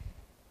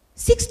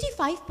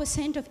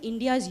 65% of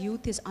India's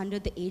youth is under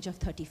the age of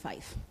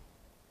 35.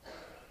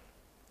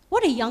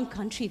 What a young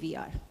country we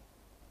are.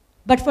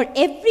 But for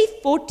every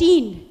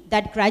 14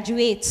 that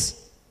graduates,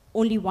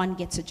 only one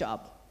gets a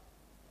job.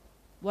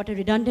 What a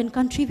redundant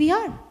country we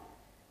are.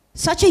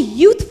 Such a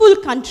youthful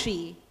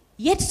country,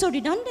 yet so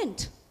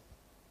redundant.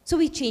 So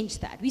we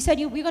changed that. We said,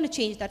 we're going to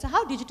change that. So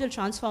how digital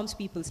transforms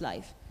people's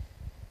life?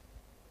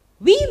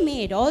 We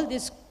made all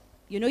this,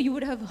 you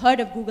would have heard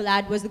of Google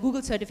AdWords, the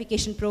Google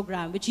certification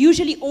program, which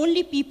usually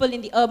only people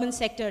in the urban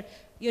sector,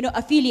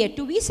 affiliate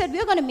to. We said,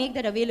 we're going to make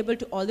that available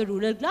to all the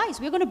rural guys.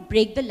 We're going to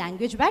break the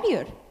language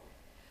barrier.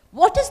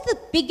 What is the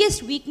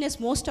biggest weakness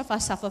most of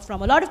us suffer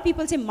from? A lot of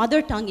people say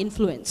mother tongue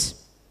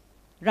influence,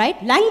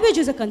 right? Language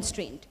is a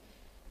constraint.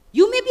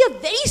 You may be a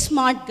very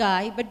smart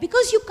guy, but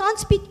because you can't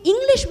speak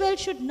English well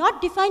should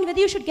not define whether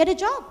you should get a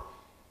job.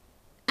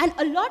 And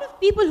a lot of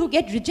people who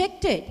get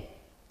rejected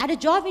at a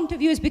job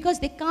interview is because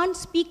they can't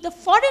speak the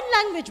foreign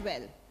language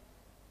well.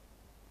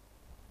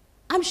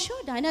 I'm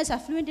sure Diana is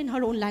affluent in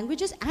her own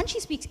languages and she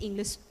speaks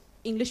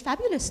English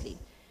fabulously.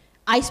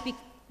 I speak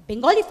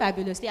Bengali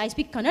fabulously, I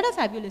speak Kannada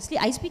fabulously,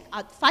 I speak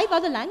 5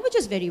 other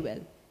languages very well,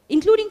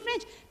 including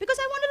French, because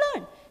I want to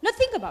learn. Now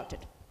think about it.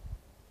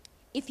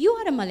 If you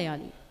are a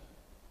Malayali,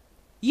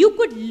 you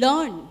could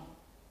learn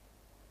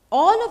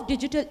all of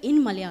digital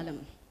in Malayalam,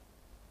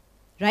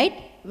 right?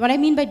 What I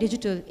mean by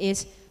digital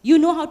is you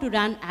know how to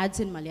run ads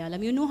in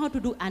Malayalam, you know how to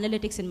do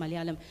analytics in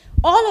Malayalam,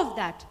 all of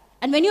that.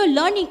 And when you're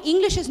learning,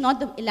 English is not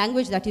the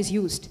language that is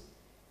used.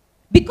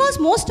 Because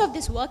most of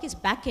this work is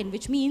back-end,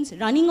 which means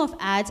running of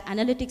ads,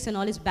 analytics and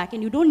all is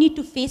back-end, you don't need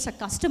to face a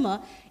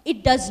customer,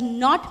 it does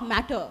not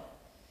matter.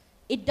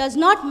 It does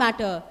not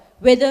matter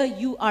whether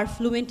you are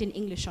fluent in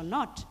English or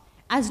not.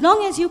 As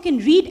long as you can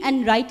read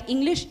and write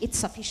English, it's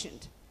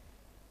sufficient.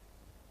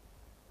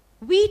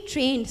 We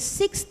trained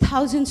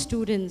 6,000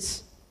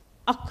 students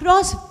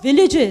across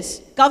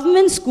villages,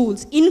 government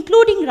schools,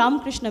 including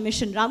Ramakrishna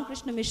Mission.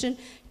 Ramakrishna Mission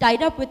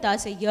tied up with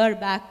us a year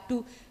back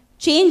to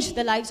change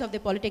the lives of the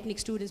polytechnic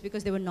students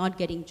because they were not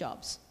getting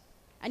jobs.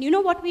 And you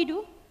know what we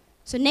do?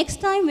 So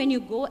next time when you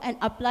go and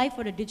apply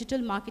for a digital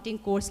marketing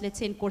course, let's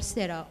say in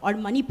Coursera or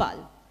Manipal,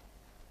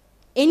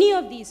 any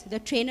of these, the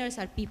trainers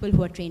are people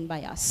who are trained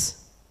by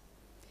us.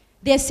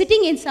 They're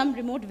sitting in some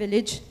remote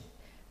village.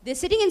 They're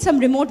sitting in some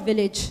remote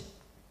village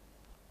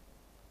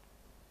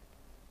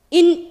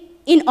in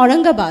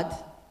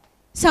Aurangabad,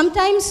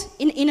 sometimes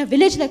in a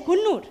village like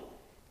Kunnur,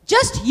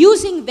 just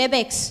using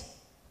WebEx,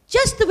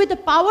 just with the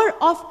power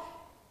of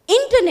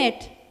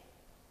internet,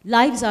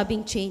 lives are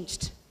being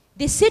changed.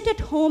 They sit at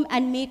home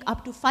and make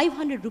up to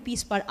 500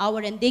 rupees per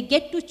hour and they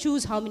get to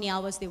choose how many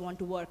hours they want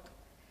to work.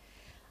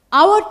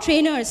 Our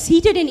trainers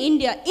seated in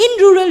India, in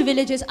rural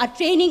villages, are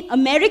training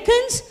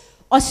Americans,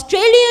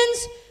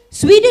 Australians,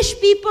 Swedish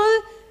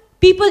people,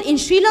 people in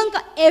Sri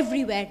Lanka,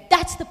 everywhere.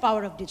 That's the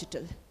power of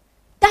digital.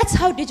 That's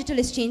how digital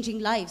is changing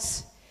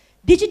lives.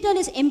 Digital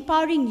is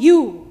empowering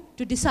you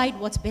to decide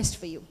what's best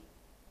for you.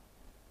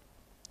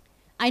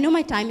 I know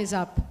my time is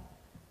up.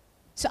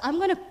 So I'm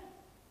going to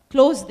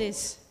close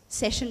this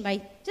session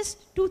by just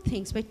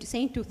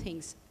saying two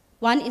things.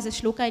 One is a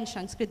shloka in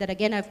Sanskrit that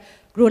again I've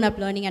grown up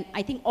learning, and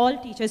I think all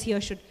teachers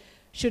here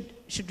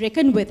should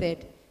reckon with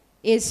it,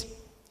 is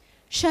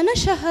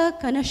Shanashaha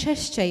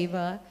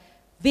kanashaschaiva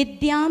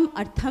vidyam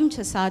artham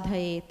cha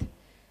sadhayet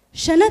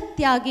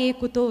shanatyage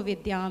kuto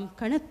vidyam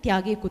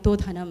kanatyage kuto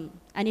dhanam.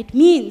 And it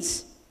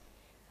means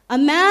a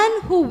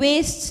man who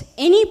wastes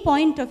any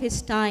point of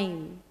his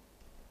time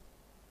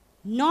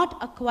not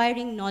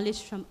acquiring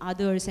knowledge from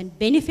others and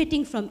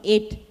benefiting from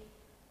it,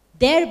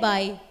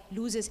 thereby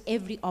loses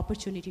every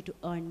opportunity to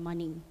earn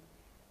money,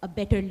 a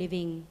better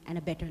living, and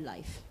a better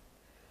life.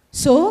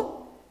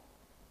 So,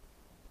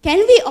 can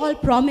we all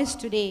promise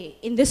today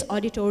in this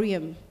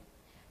auditorium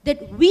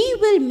that we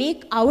will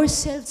make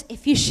ourselves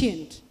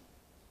efficient?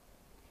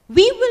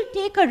 We will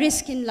take a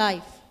risk in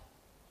life.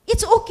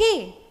 It's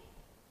okay.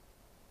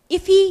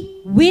 If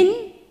we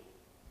win,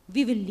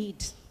 we will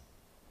lead.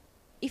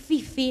 If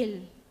we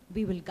fail,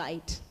 we will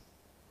guide.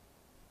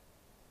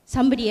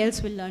 Somebody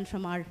else will learn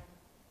from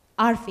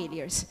our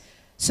failures.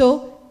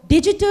 So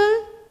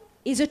digital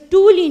is a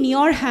tool in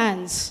your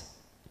hands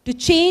to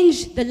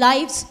change the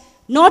lives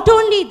not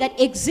only that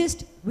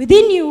exist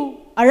within you,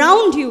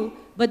 around you,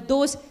 but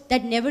those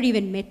that never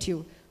even met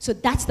you. So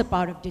that's the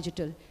power of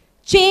digital.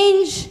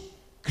 Change,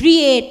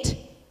 create,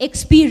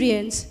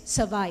 experience,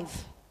 survive.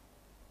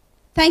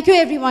 Thank you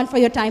everyone for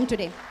your time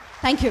today.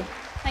 Thank you.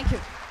 Thank you.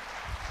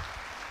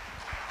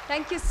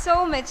 Thank you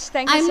so much.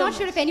 Thank you so much. I'm not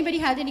sure if anybody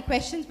has any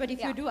questions, but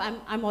if you do,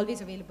 I'm always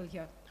available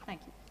here.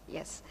 Thank you.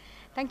 Yes.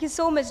 Thank you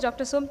so much,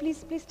 Dr. Som.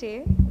 Please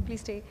stay.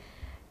 Please stay.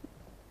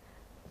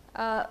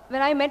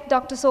 When I met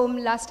Dr. Som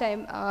last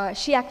time,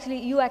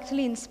 you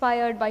actually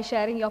inspired by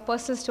sharing your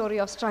personal story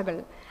of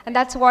struggle. And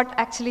that's what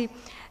actually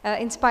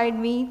inspired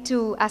me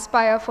to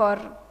aspire for,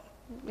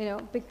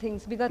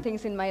 bigger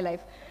things in my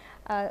life.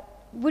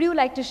 Would you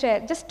like to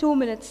share, just 2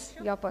 minutes,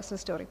 your personal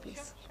story,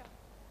 please?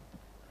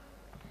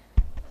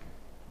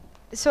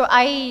 So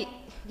I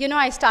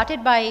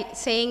started by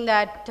saying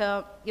that,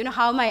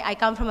 I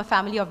come from a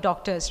family of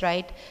doctors,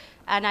 right?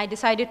 And I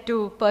decided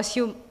to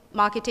pursue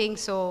marketing.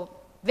 So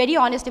very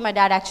honestly, my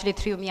dad actually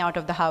threw me out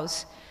of the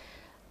house.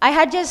 I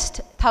had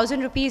just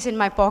 1,000 rupees in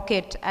my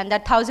pocket, and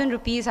that 1,000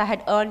 rupees I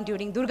had earned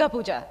during Durga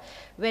Puja,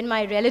 when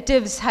my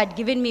relatives had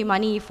given me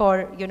money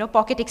for,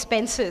 pocket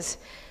expenses.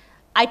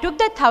 I took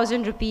that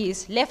 1,000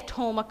 rupees, left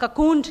home, a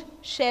cocooned,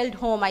 shelled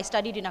home. I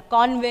studied in a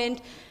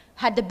convent,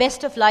 had the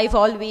best of life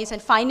always,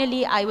 and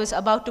finally I was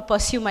about to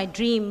pursue my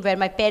dream where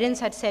my parents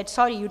had said,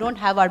 sorry, you don't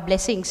have our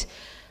blessings.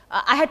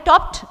 I had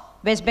topped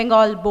West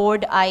Bengal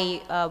board.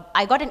 I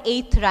got an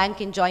 8th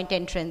rank in joint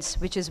entrance,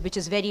 which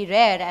is very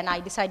rare, and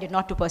I decided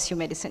not to pursue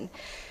medicine.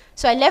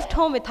 So I left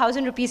home with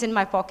 1,000 rupees in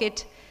my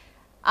pocket.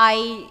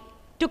 I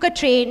took a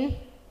train.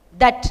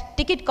 That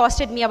ticket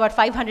costed me about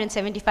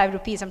 575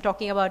 rupees. I'm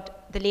talking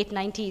about the late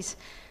 90s.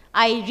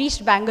 I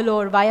reached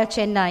Bangalore via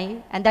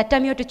Chennai, and that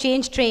time you had to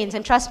change trains,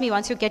 and trust me,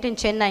 once you get in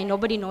Chennai,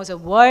 nobody knows a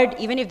word.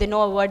 Even if they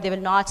know a word, they will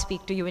not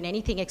speak to you in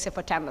anything except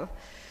for Tamil.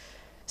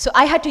 So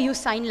I had to use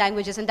sign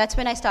languages, and that's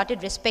when I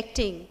started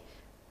respecting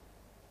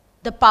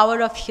the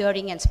power of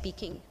hearing and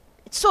speaking.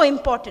 It's so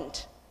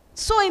important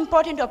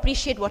to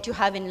appreciate what you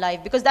have in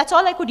life, because that's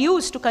all I could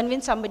use to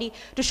convince somebody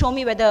to show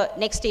me where the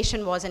next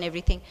station was and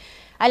everything.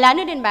 I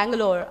landed in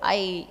Bangalore.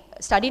 I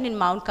studied in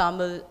Mount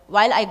Carmel.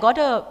 While I got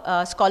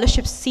a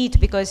scholarship seat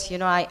because, you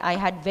know, I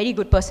had very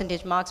good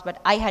percentage marks, but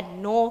I had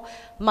no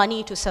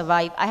money to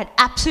survive. I had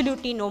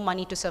absolutely no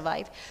money to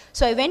survive.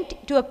 So I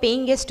went to a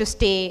paying guest to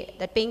stay.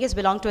 That paying guest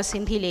belonged to a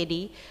Sindhi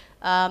lady.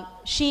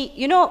 She,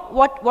 you know,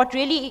 what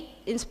really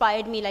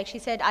inspired me, like she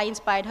said, I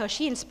inspired her,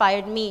 she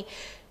inspired me.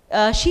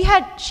 She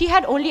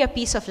had only a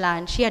piece of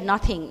land. She had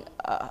nothing.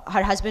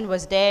 Her husband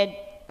was dead.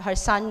 Her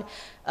son,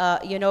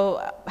 you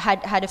know,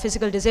 had a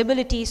physical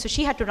disability, so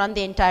she had to run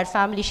the entire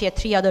family. She had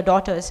 3 other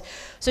daughters.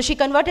 So she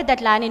converted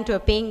that land into a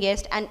paying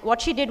guest, and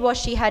what she did was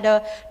she had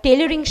a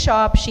tailoring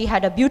shop, she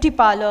had a beauty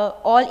parlor,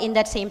 all in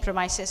that same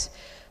premises.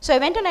 So I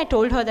went and I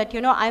told her that,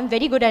 you know, I'm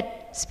very good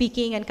at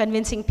speaking and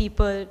convincing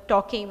people,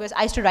 talking, because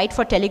I used to write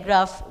for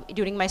Telegraph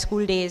during my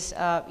school days.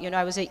 You know,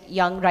 I was a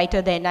young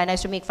writer then, and I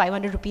used to make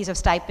 500 rupees of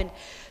stipend.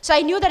 So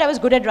I knew that I was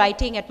good at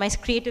writing, at my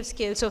creative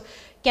skills. So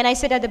can I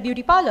sit at the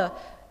beauty parlor?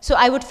 So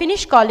I would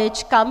finish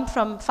college, come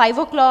from 5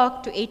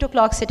 o'clock to 8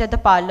 o'clock, sit at the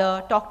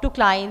parlor, talk to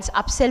clients,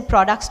 upsell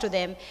products to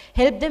them,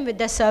 help them with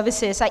their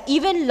services. I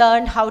even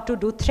learned how to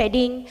do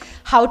threading,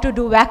 how to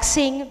do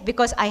waxing,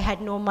 because I had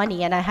no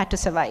money and I had to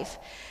survive.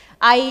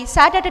 I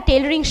sat at a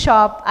tailoring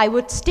shop. I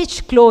would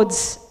stitch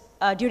clothes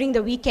during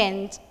the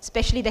weekends,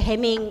 especially the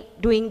hemming,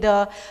 doing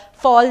the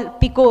fall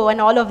picot and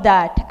all of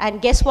that.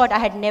 And guess what? I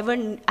had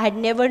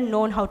never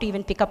known how to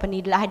even pick up a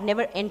needle. I had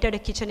never entered a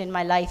kitchen in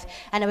my life,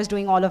 and I was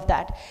doing all of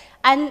that.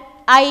 And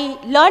I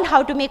learned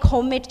how to make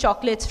homemade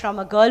chocolates from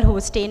a girl who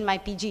would stay in my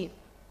PG.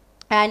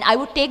 And I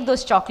would take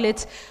those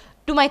chocolates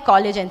to my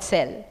college and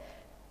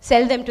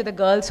sell them to the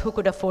girls who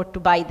could afford to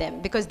buy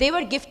them, because they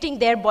were gifting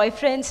their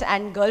boyfriends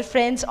and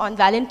girlfriends on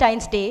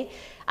Valentine's Day.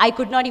 I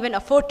could not even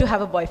afford to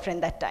have a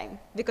boyfriend that time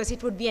because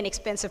it would be an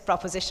expensive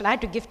proposition. I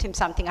had to gift him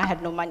something. I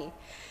had no money.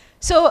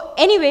 So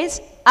anyways,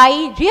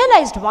 I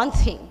realized one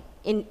thing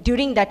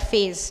during that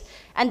phase,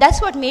 and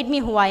that's what made me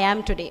who I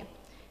am today.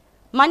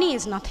 Money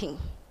is nothing.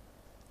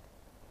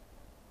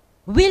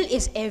 Will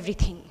is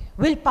everything.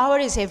 Willpower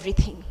is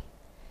everything.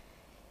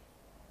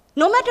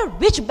 No matter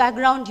which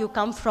background you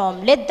come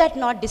from, let that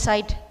not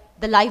decide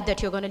the life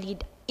that you're going to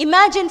lead.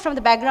 Imagine from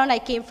the background I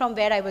came from,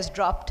 where I was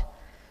dropped.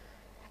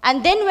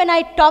 And then when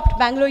I topped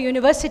Bangalore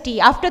University,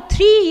 after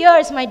 3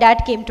 years, my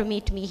dad came to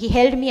meet me. He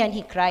held me and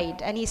he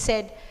cried. And he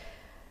said,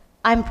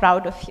 I'm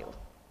proud of you.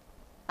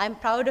 I'm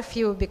proud of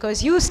you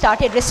because you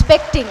started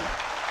respecting.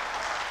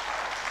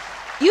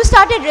 You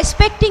started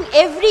respecting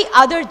every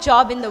other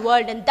job in the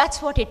world, and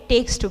that's what it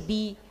takes to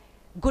be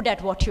good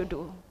at what you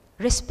do.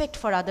 Respect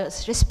for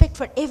others, respect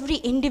for every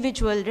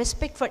individual,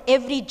 respect for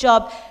every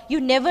job. You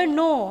never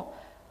know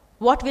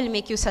what will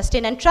make you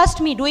sustain. And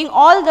trust me, doing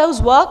all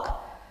those work,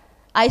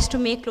 I used to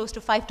make close to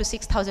 5,000 to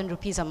 6,000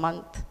 rupees a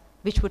month,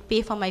 which would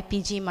pay for my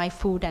PG, my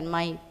food, and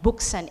my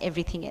books and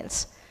everything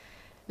else.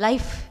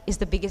 Life is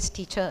the biggest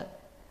teacher.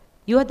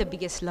 You are the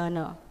biggest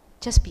learner.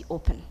 Just be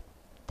open.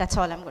 That's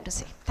all I'm going to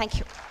say. Thank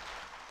you.